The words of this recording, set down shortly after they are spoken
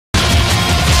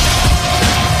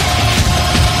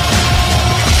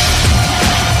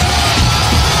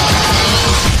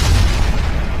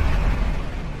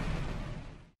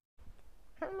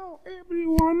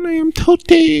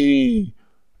difficulty.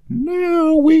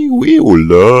 Now we will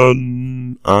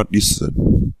learn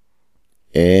addition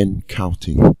and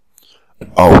counting.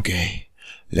 Okay,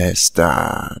 let's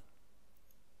start.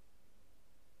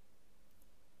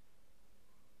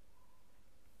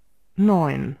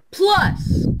 9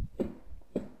 plus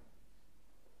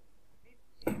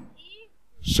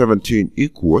 17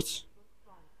 equals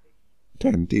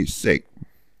 26.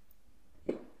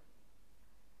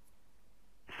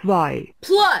 2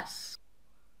 plus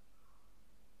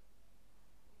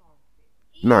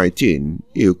 19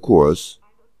 equals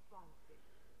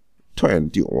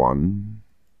 21.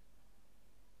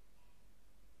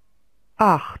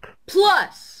 8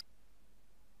 plus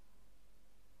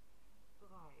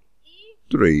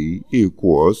 3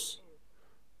 equals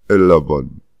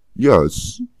 11.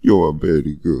 Yes, you are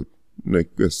very good.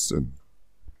 Next question.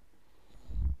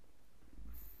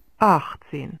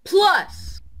 18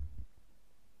 plus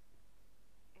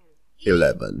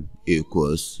 11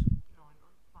 equals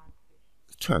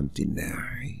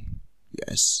 29.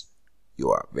 Yes, you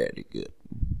are very good.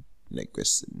 Next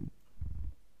question.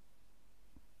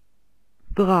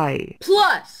 3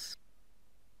 plus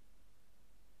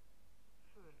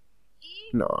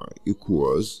 9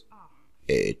 equals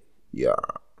 8. Yeah.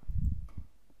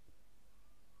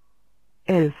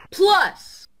 11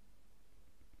 plus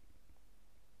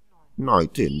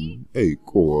 19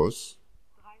 equals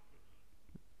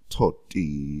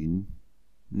 13.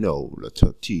 No,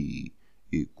 letter T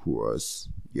equals.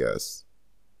 Yes.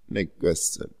 Next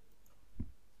question.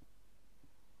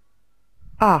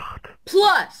 8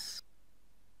 plus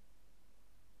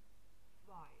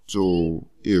 2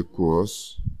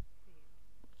 equals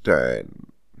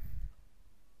 10.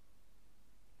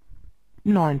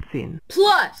 19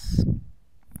 plus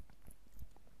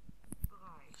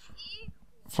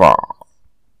 5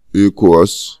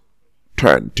 equals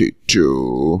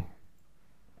 22.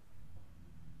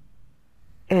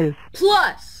 11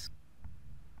 plus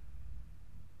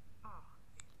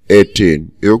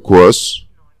 18 equals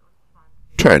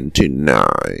 29.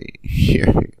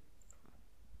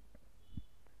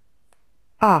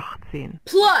 18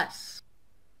 plus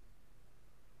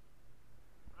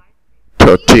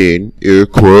 13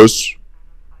 equals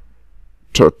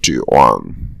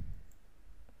 31.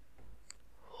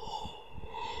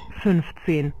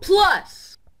 15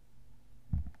 plus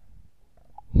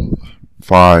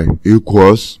 5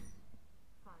 equals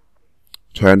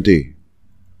 20.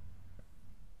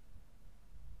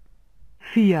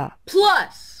 4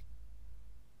 plus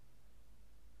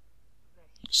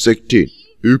 16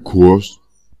 equals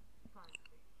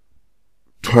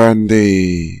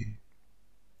 20.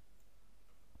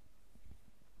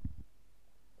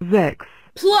 6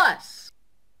 plus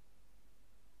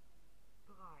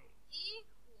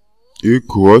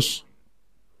Equals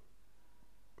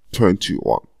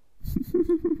 21.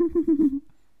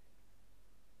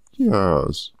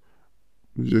 Yes,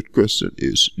 the question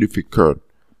is difficult,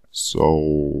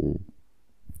 so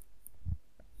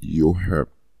you have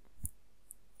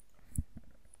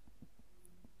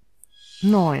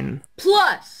 9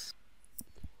 plus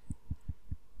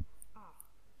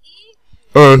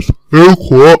 8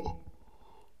 equal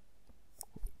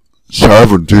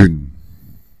 17.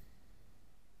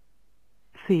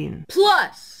 10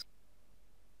 plus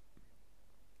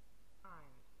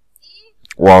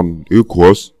 1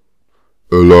 equals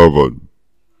 11.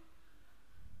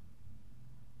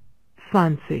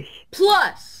 20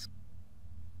 plus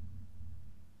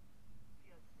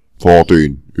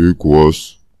 14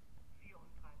 equals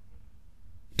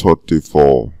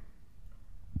 34.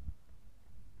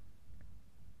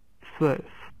 12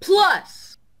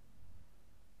 plus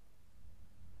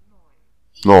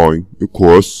 9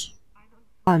 equals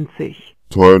 20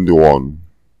 21.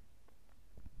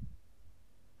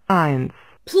 1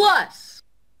 plus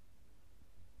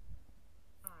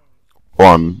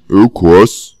 1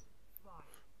 equals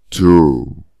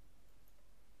 2.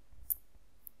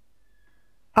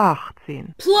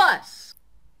 18 plus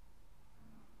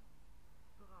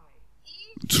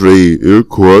 3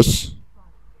 equals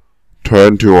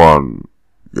 21.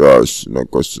 Yes, next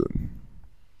question.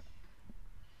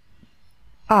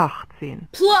 18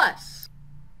 plus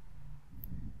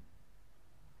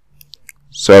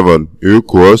 7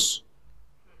 equals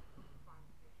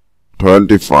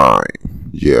 25.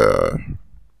 Yeah.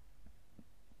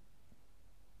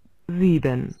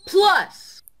 7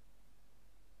 plus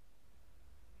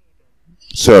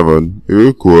 7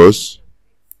 equals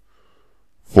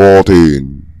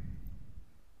 14.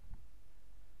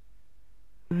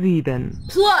 7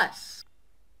 plus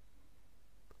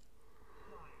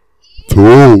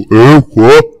 2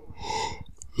 equals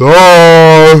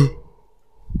 9.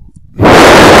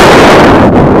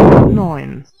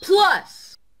 9,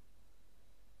 plus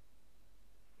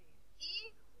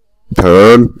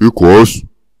 10 equals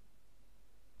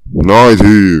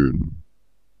 19.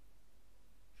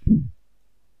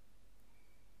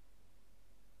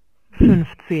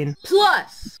 15,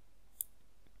 plus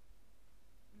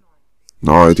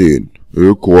 19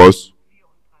 equals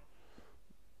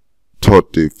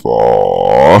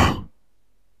 34.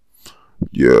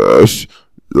 Yes,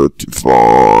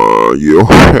 34. You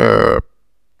have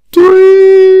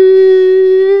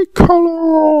 3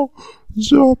 colors: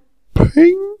 the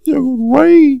pink, the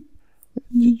gray,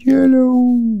 and the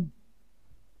yellow.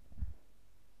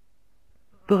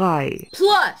 3,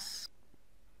 plus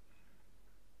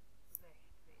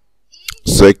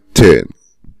 16.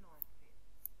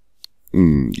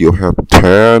 You have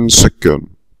 10 seconds.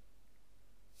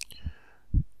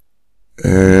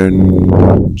 And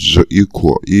the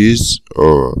equal is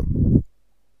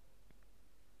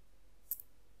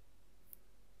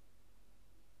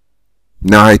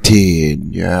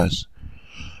 19. Yes,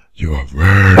 you are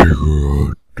very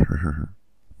good.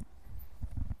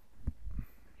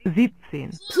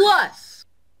 17, plus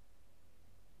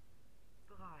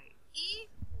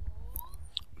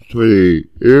 3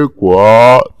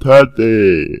 equal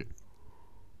 30.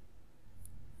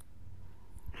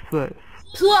 12,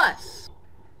 plus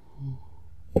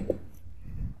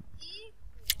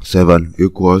 7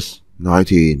 equals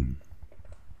 19.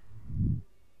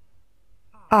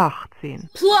 18,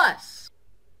 plus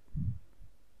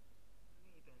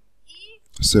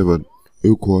 7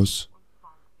 equals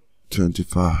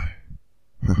 25.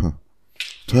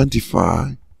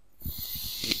 25.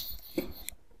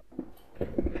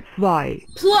 2,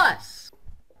 plus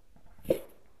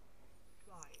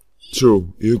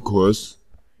 2 equals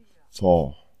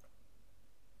 4.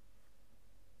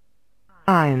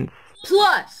 1,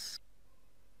 plus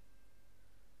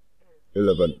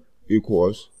 11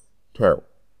 equals 12.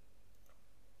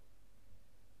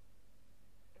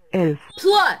 11,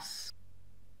 plus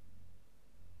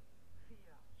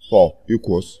 4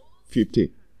 equals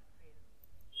 15.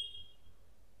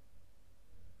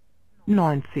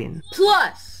 19,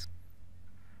 plus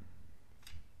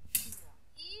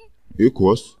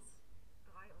Equals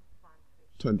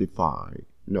 25.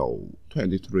 No,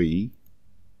 23.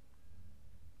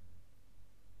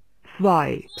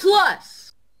 2,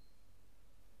 plus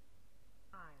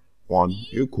 1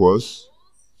 equals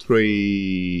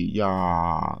 3.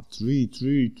 Yeah,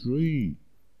 3.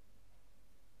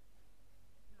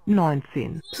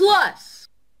 19, plus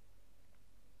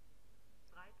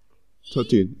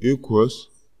 13 equals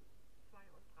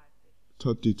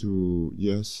 32.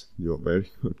 Yes, you're very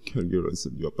good.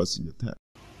 Calculation. You're passing your test.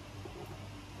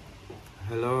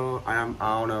 Hello, I am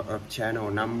owner of channel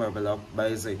Numberblocks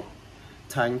Basic.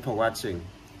 Thanks for watching.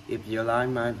 If you like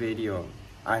my video,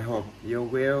 I hope you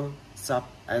will sub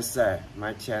and share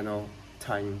my channel.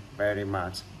 Thanks very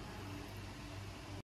much.